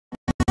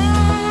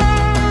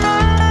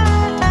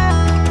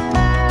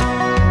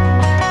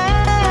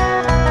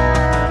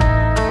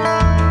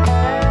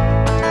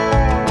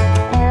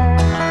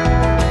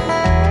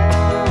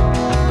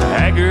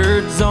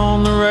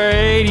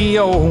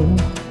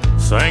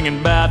singing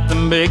about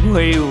them big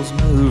wheels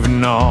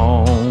moving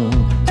on.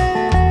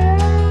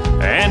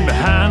 And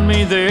behind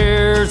me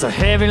there's a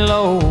heavy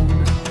load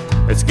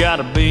that's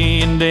gotta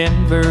be in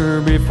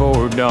Denver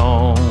before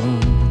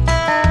dawn.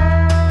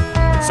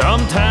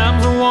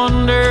 Sometimes I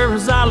wonder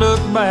as I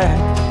look back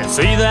and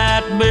see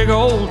that big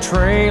old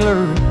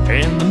trailer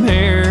in the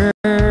mirror.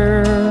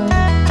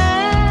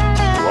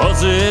 Was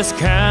this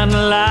kind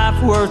of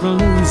life worth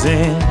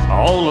losing?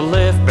 All I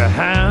left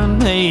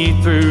behind me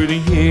through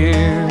the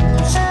years.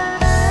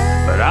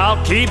 But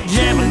I'll keep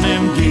jamming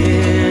them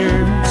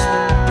gears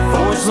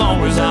for as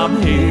long as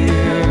I'm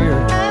here.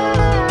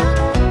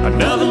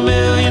 Another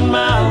 1,000,000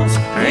 miles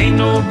ain't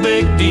no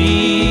big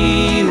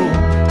deal.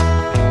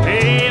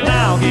 And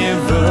I'll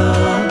give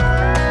up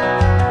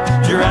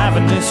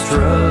driving this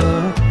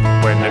truck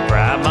when they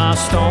pry my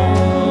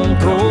stone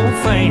cold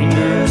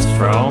fingers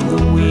from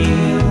the wheel.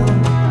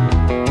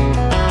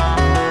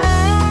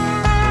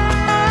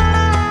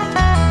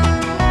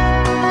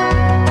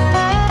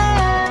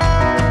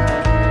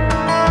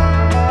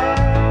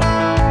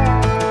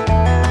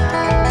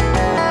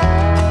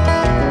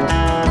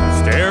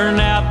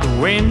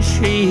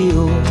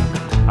 Windshield,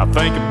 I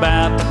think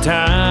about the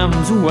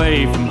times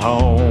away from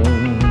home.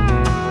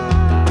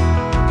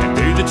 And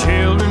do the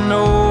children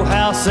know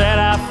how sad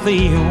I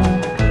feel,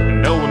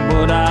 knowing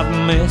what I've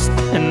missed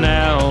and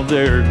now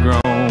they're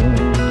grown?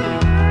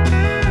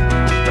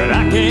 But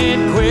I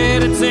can't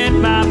quit, it's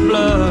in my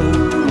blood.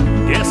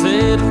 Guess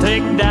it'll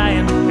take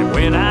dying, and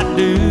when I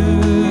do,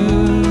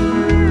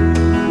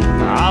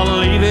 I'll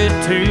leave it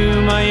to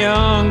my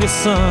youngest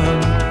son.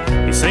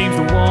 He seems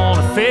to want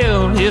to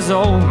fill his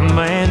old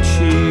man's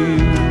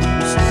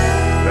shoes.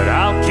 But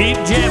I'll keep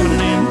jamming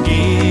them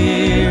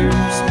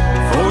gears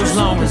for as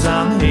long as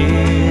I'm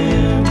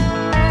here.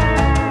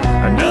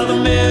 Another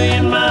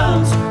 1,000,000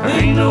 miles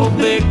ain't no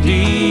big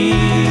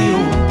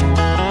deal.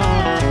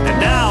 And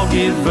I'll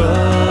give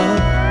up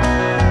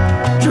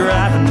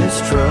driving this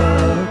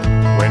truck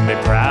when they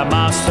pry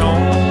my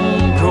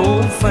stone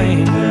cold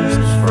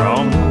fingers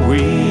from the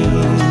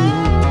wheel.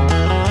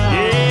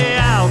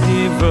 Yeah, I'll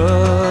give up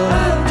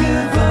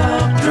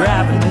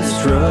driving this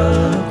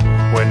truck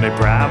when they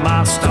pry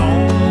my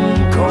stone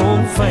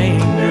cold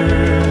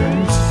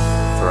fingers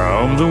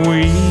from the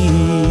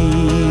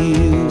wheel.